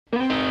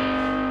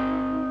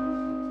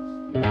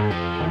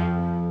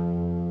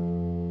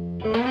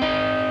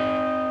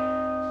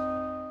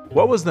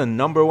What was the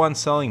 #1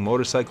 selling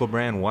motorcycle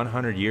brand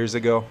 100 years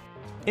ago?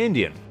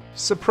 Indian.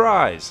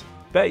 Surprise!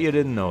 Bet you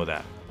didn't know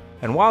that.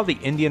 And while the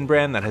Indian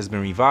brand that has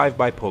been revived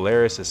by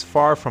Polaris is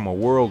far from a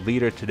world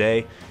leader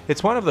today,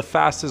 it's one of the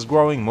fastest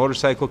growing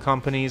motorcycle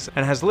companies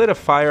and has lit a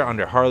fire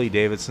under Harley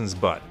Davidson's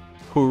butt.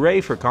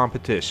 Hooray for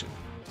competition.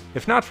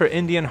 If not for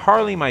Indian,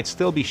 Harley might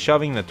still be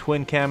shoving the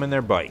twin cam in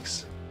their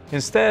bikes.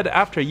 Instead,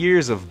 after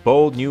years of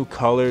bold new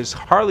colors,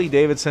 Harley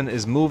Davidson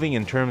is moving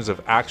in terms of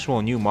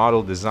actual new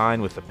model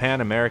design with the Pan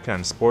America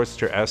and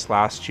Sportster S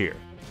last year.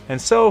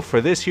 And so,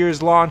 for this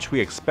year's launch, we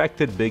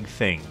expected big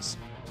things.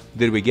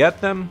 Did we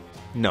get them?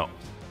 No.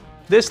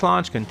 This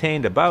launch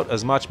contained about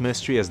as much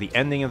mystery as the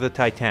ending of the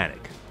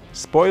Titanic.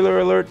 Spoiler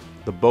alert,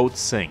 the boat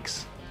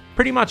sinks.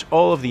 Pretty much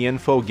all of the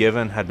info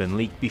given had been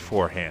leaked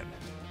beforehand.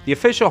 The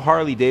official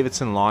Harley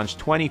Davidson launch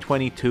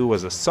 2022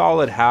 was a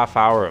solid half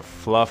hour of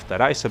fluff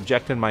that I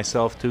subjected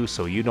myself to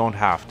so you don't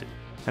have to.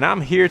 And I'm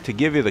here to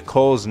give you the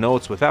Cole's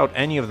notes without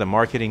any of the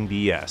marketing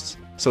BS.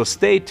 So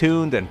stay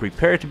tuned and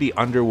prepare to be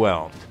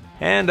underwhelmed.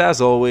 And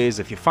as always,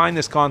 if you find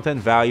this content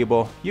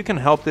valuable, you can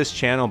help this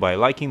channel by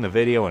liking the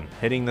video and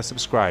hitting the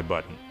subscribe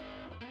button.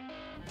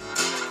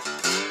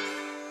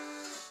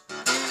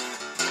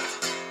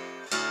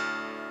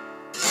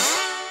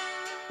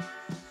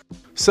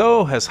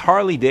 So, has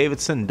Harley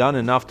Davidson done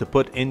enough to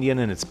put Indian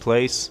in its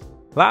place?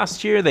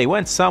 Last year they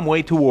went some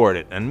way toward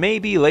it, and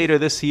maybe later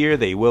this year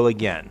they will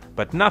again.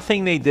 But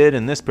nothing they did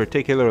in this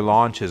particular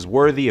launch is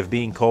worthy of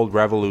being called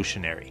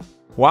revolutionary.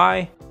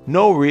 Why?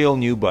 No real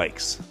new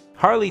bikes.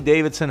 Harley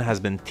Davidson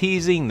has been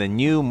teasing the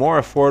new, more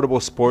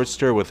affordable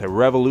Sportster with a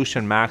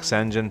Revolution Max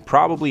engine,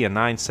 probably a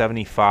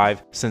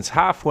 975, since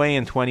halfway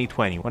in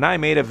 2020 when I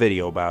made a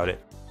video about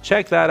it.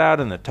 Check that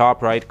out in the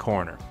top right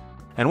corner.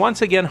 And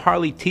once again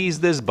Harley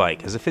teased this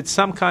bike as if it's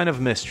some kind of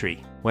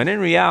mystery, when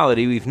in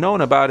reality we've known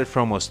about it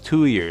for almost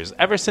 2 years,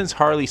 ever since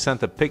Harley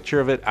sent a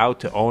picture of it out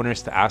to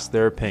owners to ask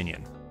their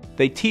opinion.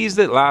 They teased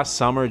it last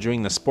summer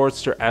during the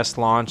Sportster S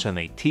launch, and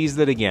they teased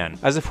it again,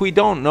 as if we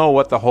don't know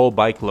what the whole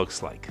bike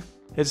looks like.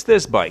 It's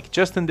this bike,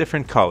 just in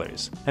different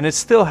colors, and it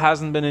still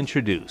hasn't been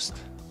introduced.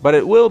 But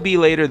it will be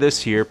later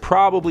this year,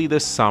 probably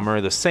this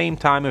summer, the same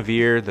time of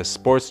year the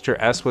Sportster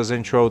S was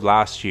introed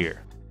last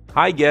year.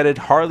 I get it,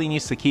 Harley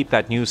needs to keep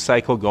that news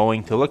cycle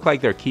going to look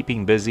like they're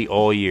keeping busy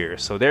all year,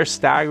 so they're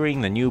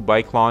staggering the new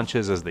bike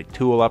launches as they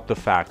tool up the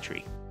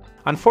factory.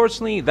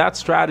 Unfortunately, that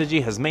strategy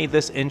has made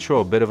this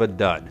intro a bit of a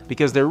dud,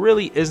 because there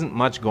really isn't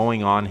much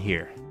going on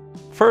here.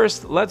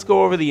 First, let's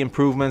go over the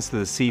improvements to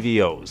the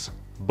CVOs.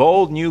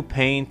 Bold new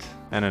paint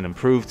and an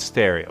improved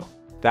stereo.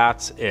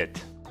 That's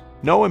it.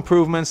 No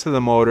improvements to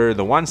the motor,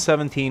 the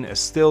 117 is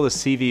still the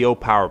CVO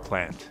power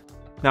plant.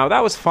 Now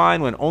that was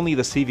fine when only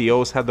the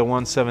CVOs had the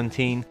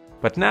 117,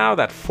 but now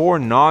that 4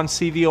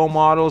 non-CVO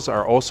models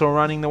are also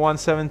running the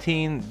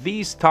 117,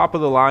 these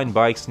top-of-the-line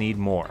bikes need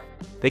more.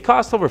 They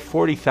cost over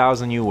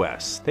 $40,000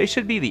 US. They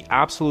should be the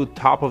absolute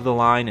top of the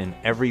line in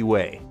every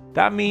way.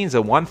 That means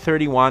a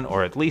 131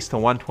 or at least a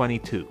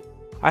 122.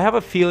 I have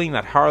a feeling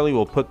that Harley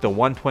will put the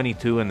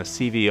 122 in the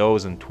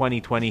CVOs in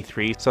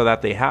 2023 so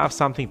that they have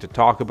something to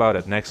talk about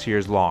at next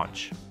year's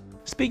launch.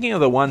 Speaking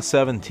of the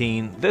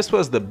 117, this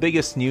was the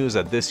biggest news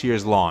at this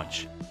year's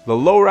launch. The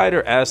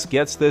Lowrider S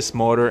gets this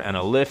motor and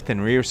a lift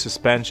and rear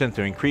suspension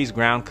to increase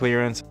ground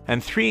clearance,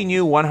 and 3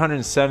 new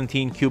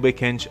 117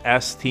 cubic inch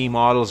ST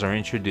models are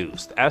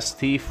introduced.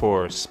 ST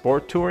for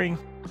Sport Touring?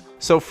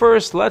 So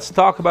first, let's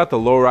talk about the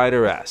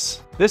Lowrider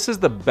S. This is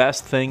the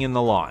best thing in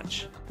the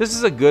launch. This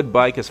is a good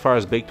bike as far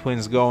as big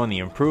twins go, and the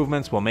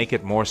improvements will make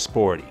it more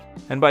sporty.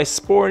 And by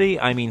sporty,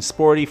 I mean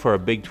sporty for a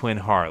big twin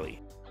Harley.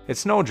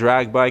 It's no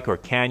drag bike or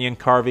canyon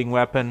carving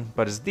weapon,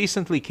 but is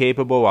decently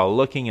capable while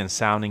looking and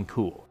sounding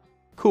cool.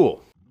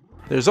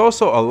 There's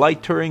also a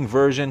light touring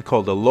version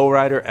called the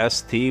Lowrider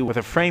ST with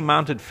a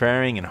frame-mounted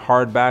fairing and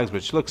hard bags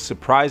which looks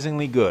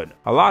surprisingly good.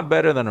 A lot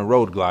better than a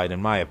Road Glide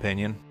in my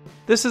opinion.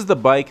 This is the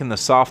bike in the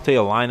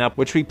Softail lineup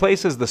which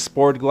replaces the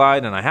Sport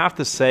Glide, and I have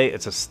to say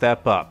it's a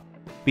step up.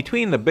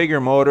 Between the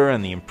bigger motor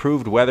and the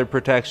improved weather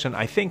protection,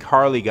 I think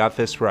Harley got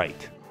this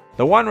right.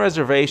 The one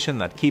reservation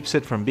that keeps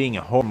it from being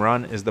a home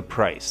run is the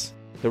price.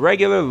 The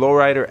regular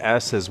Lowrider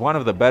S is one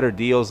of the better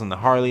deals in the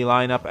Harley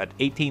lineup at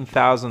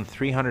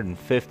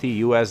 $18,350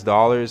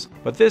 US,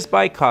 but this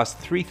bike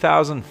costs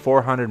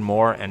 $3,400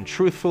 more, and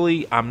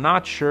truthfully, I'm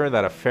not sure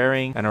that a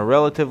fairing and a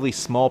relatively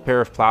small pair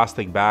of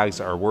plastic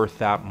bags are worth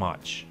that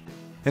much.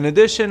 In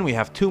addition, we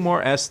have 2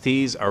 more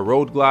STs, a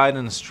Road Glide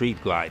and a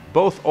Street Glide,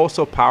 both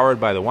also powered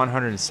by the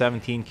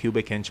 117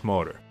 cubic inch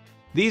motor.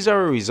 These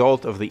are a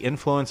result of the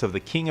influence of the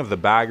King of the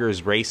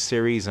Baggers race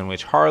series in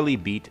which Harley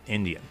beat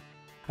Indian.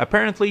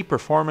 Apparently,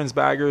 performance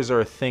baggers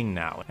are a thing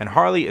now, and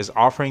Harley is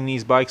offering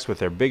these bikes with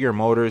their bigger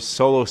motors,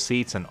 solo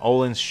seats, and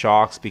Öhlins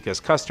shocks because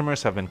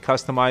customers have been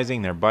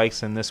customizing their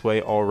bikes in this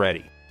way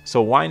already.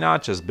 So why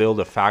not just build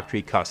a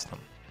factory custom?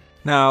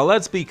 Now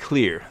let's be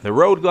clear, the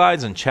Road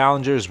Glides and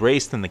Challengers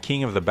raced in the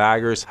King of the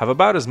Baggers have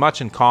about as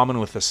much in common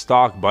with the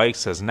stock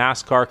bikes as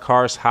NASCAR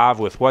cars have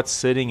with what's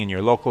sitting in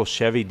your local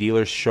Chevy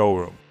dealer's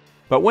showroom.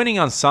 But winning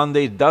on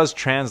Sunday does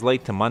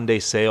translate to Monday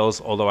sales,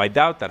 although I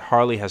doubt that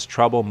Harley has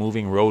trouble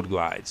moving road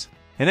glides.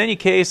 In any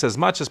case, as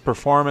much as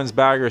performance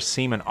baggers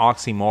seem an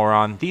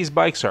oxymoron, these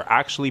bikes are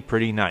actually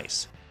pretty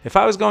nice. If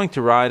I was going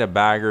to ride a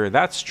bagger,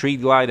 that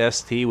Street Glide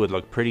ST would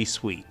look pretty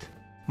sweet.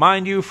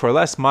 Mind you, for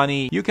less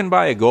money, you can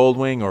buy a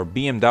Goldwing or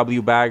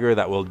BMW bagger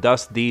that will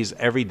dust these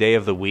every day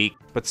of the week,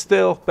 but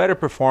still, better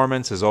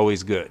performance is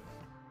always good.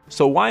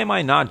 So why am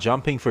I not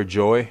jumping for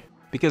joy?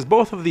 Because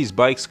both of these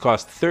bikes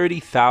cost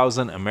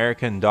 $30,000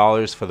 American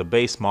dollars for the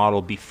base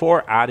model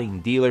before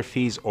adding dealer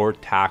fees or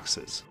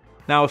taxes.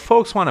 Now if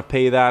folks want to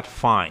pay that,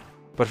 fine.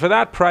 But for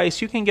that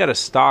price, you can get a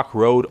stock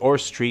road or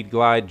street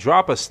glide,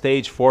 drop a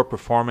Stage 4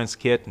 performance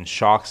kit and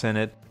shocks in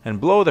it,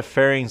 and blow the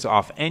fairings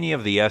off any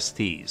of the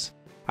STs.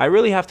 I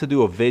really have to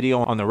do a video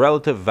on the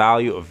relative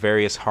value of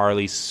various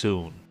Harleys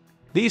soon.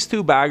 These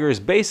two baggers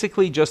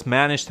basically just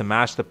managed to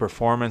match the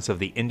performance of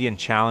the Indian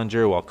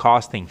Challenger while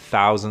costing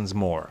thousands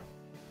more.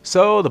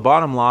 So the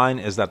bottom line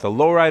is that the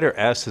Lowrider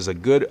S is a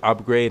good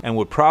upgrade and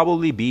would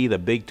probably be the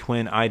big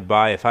twin I'd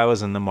buy if I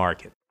was in the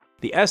market.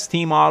 The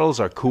ST models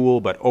are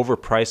cool but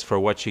overpriced for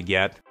what you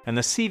get, and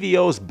the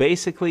CVOs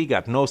basically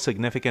got no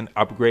significant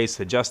upgrades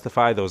to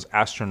justify those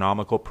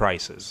astronomical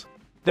prices.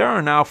 There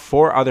are now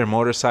 4 other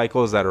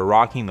motorcycles that are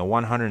rocking the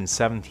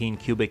 117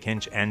 cubic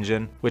inch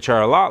engine, which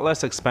are a lot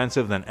less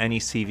expensive than any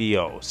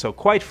CVO, so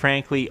quite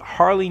frankly,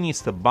 Harley needs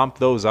to bump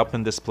those up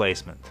in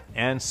displacement,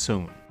 and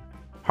soon.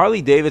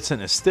 Harley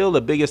Davidson is still the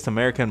biggest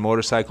American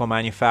motorcycle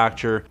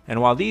manufacturer, and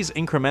while these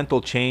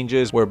incremental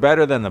changes were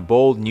better than the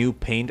bold new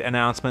paint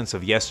announcements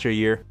of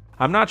yesteryear,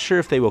 I'm not sure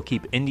if they will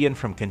keep Indian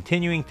from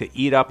continuing to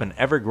eat up an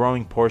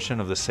ever-growing portion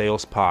of the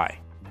sales pie.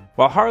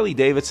 While Harley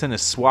Davidson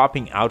is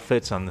swapping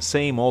outfits on the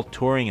same old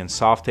touring and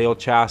softail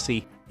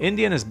chassis,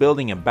 Indian is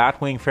building a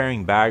Batwing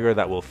fairing bagger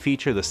that will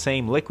feature the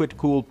same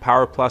liquid-cooled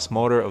Power Plus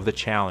motor of the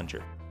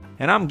Challenger.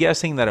 And I'm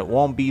guessing that it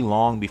won't be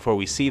long before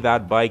we see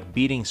that bike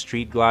beating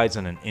street glides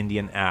in an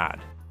Indian ad.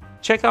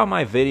 Check out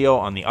my video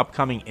on the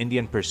upcoming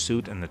Indian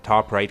Pursuit in the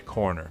top right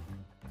corner.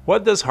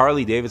 What does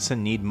Harley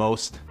Davidson need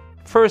most?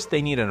 First,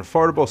 they need an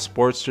affordable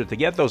Sportster to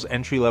get those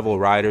entry-level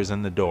riders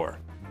in the door.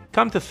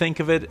 Come to think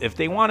of it, if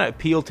they want to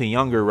appeal to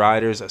younger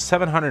riders, a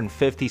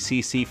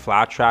 750cc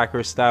flat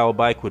tracker style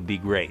bike would be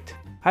great.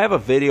 I have a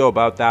video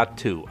about that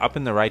too, up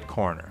in the right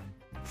corner.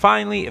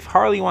 Finally, if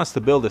Harley wants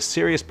to build a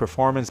serious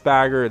performance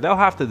bagger, they'll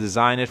have to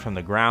design it from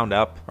the ground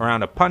up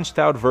around a punched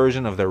out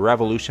version of their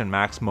Revolution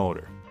Max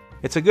motor.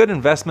 It's a good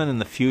investment in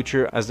the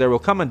future, as there will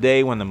come a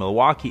day when the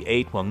Milwaukee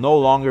 8 will no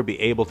longer be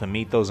able to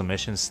meet those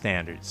emissions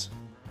standards.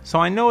 So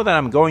I know that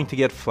I'm going to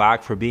get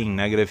flack for being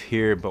negative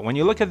here, but when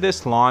you look at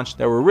this launch,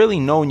 there were really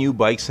no new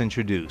bikes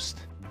introduced.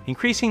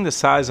 Increasing the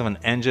size of an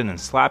engine and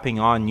slapping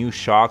on new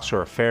shocks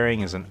or a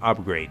fairing is an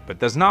upgrade, but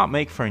does not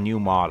make for a new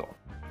model.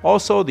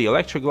 Also, the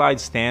Electroglide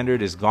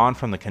standard is gone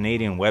from the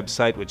Canadian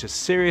website, which is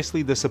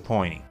seriously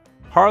disappointing.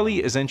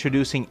 Harley is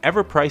introducing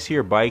ever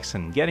pricier bikes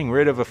and getting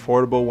rid of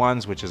affordable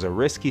ones, which is a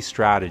risky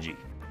strategy.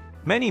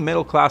 Many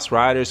middle-class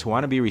riders who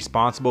want to be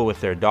responsible with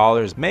their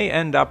dollars may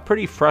end up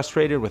pretty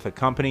frustrated with a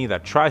company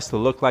that tries to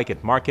look like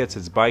it markets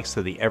its bikes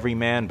to the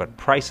everyman but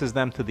prices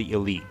them to the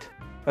elite.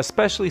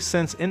 Especially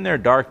since in their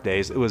dark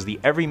days it was the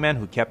everyman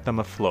who kept them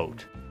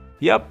afloat.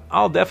 Yep,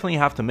 I'll definitely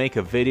have to make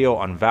a video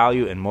on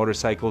value in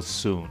motorcycles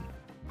soon.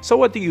 So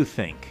what do you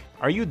think?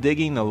 Are you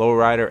digging the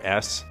Lowrider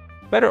S?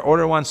 Better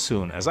order one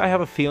soon, as I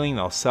have a feeling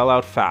they'll sell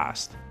out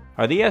fast.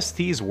 Are the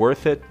STs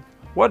worth it?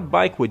 What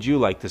bike would you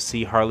like to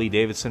see Harley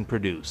Davidson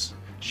produce?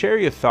 Share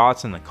your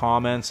thoughts in the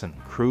comments and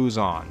cruise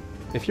on.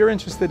 If you're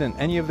interested in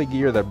any of the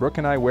gear that Brooke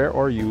and I wear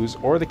or use,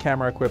 or the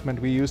camera equipment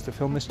we use to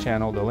film this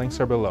channel, the links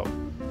are below.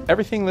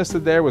 Everything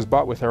listed there was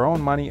bought with our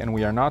own money and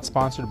we are not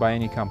sponsored by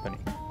any company.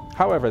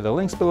 However, the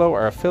links below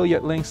are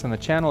affiliate links and the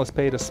channel is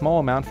paid a small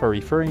amount for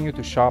referring you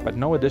to shop at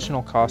no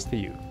additional cost to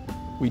you.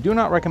 We do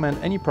not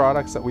recommend any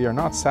products that we are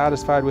not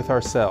satisfied with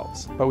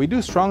ourselves, but we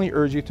do strongly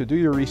urge you to do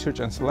your research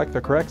and select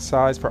the correct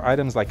size for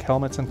items like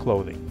helmets and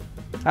clothing.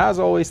 As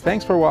always,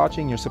 thanks for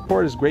watching, your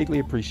support is greatly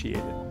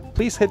appreciated.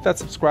 Please hit that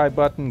subscribe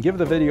button, give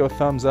the video a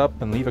thumbs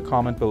up and leave a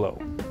comment below.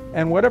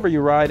 And whatever you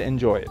ride,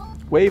 enjoy it.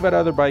 Wave at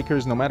other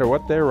bikers no matter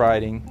what they're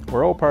riding,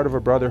 we're all part of a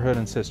brotherhood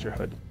and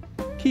sisterhood.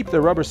 Keep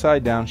the rubber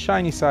side down,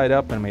 shiny side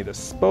up, and may the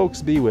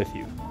spokes be with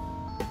you.